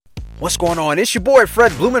What's going on? It's your boy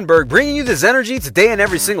Fred Blumenberg bringing you this energy today and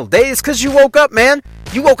every single day. It's because you woke up, man.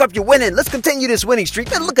 You woke up, you're winning. Let's continue this winning streak.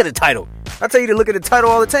 Man, look at the title. I tell you to look at the title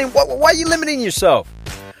all the time. Why are you limiting yourself?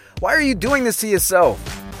 Why are you doing this to yourself?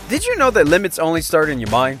 Did you know that limits only start in your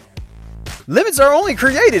mind? Limits are only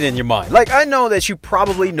created in your mind. Like, I know that you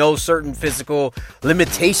probably know certain physical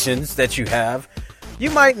limitations that you have. You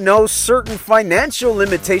might know certain financial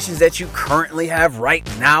limitations that you currently have right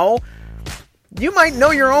now. You might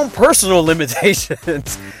know your own personal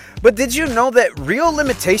limitations. But did you know that real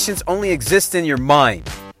limitations only exist in your mind?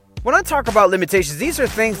 When I talk about limitations, these are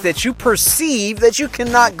things that you perceive that you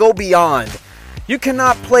cannot go beyond. You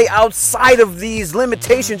cannot play outside of these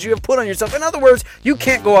limitations you have put on yourself. In other words, you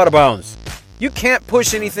can't go out of bounds. You can't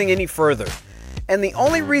push anything any further. And the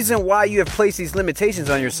only reason why you have placed these limitations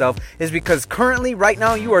on yourself is because currently, right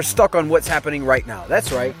now, you are stuck on what's happening right now.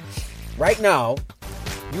 That's right. Right now,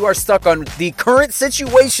 you are stuck on the current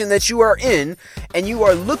situation that you are in, and you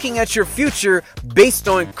are looking at your future based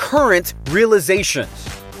on current realizations.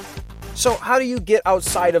 So how do you get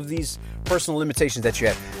outside of these personal limitations that you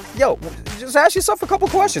have? Yo, just ask yourself a couple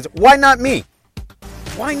questions. Why not me?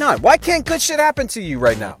 Why not? Why can't good shit happen to you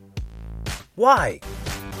right now? Why?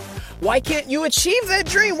 Why can't you achieve that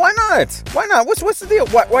dream? Why not? Why not? What's the deal?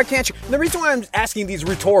 Why can't you? And the reason why I'm asking these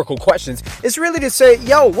rhetorical questions is really to say,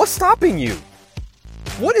 yo, what's stopping you?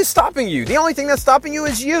 What is stopping you? The only thing that's stopping you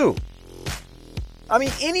is you. I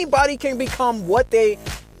mean, anybody can become what they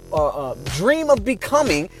dream of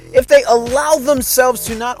becoming if they allow themselves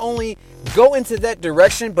to not only go into that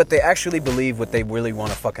direction, but they actually believe what they really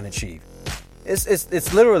want to fucking achieve.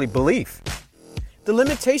 It's literally belief. The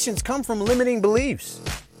limitations come from limiting beliefs.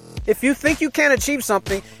 If you think you can't achieve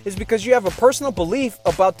something, it's because you have a personal belief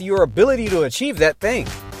about your ability to achieve that thing.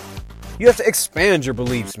 You have to expand your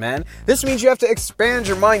beliefs, man. This means you have to expand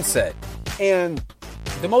your mindset. And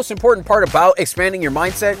the most important part about expanding your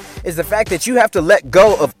mindset is the fact that you have to let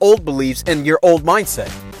go of old beliefs and your old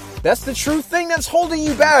mindset. That's the true thing that's holding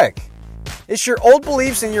you back. It's your old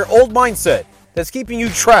beliefs and your old mindset that's keeping you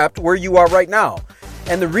trapped where you are right now.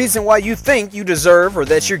 And the reason why you think you deserve or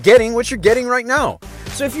that you're getting what you're getting right now.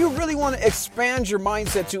 So if you really want to expand your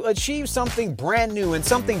mindset to achieve something brand new and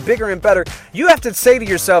something bigger and better, you have to say to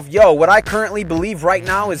yourself, yo, what I currently believe right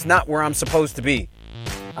now is not where I'm supposed to be.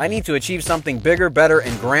 I need to achieve something bigger, better,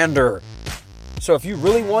 and grander. So if you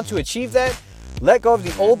really want to achieve that, let go of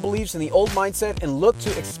the old beliefs and the old mindset and look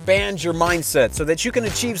to expand your mindset so that you can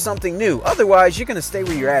achieve something new. Otherwise, you're going to stay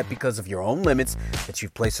where you're at because of your own limits that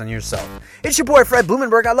you've placed on yourself. It's your boy, Fred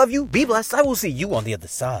Blumenberg. I love you. Be blessed. I will see you on the other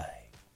side.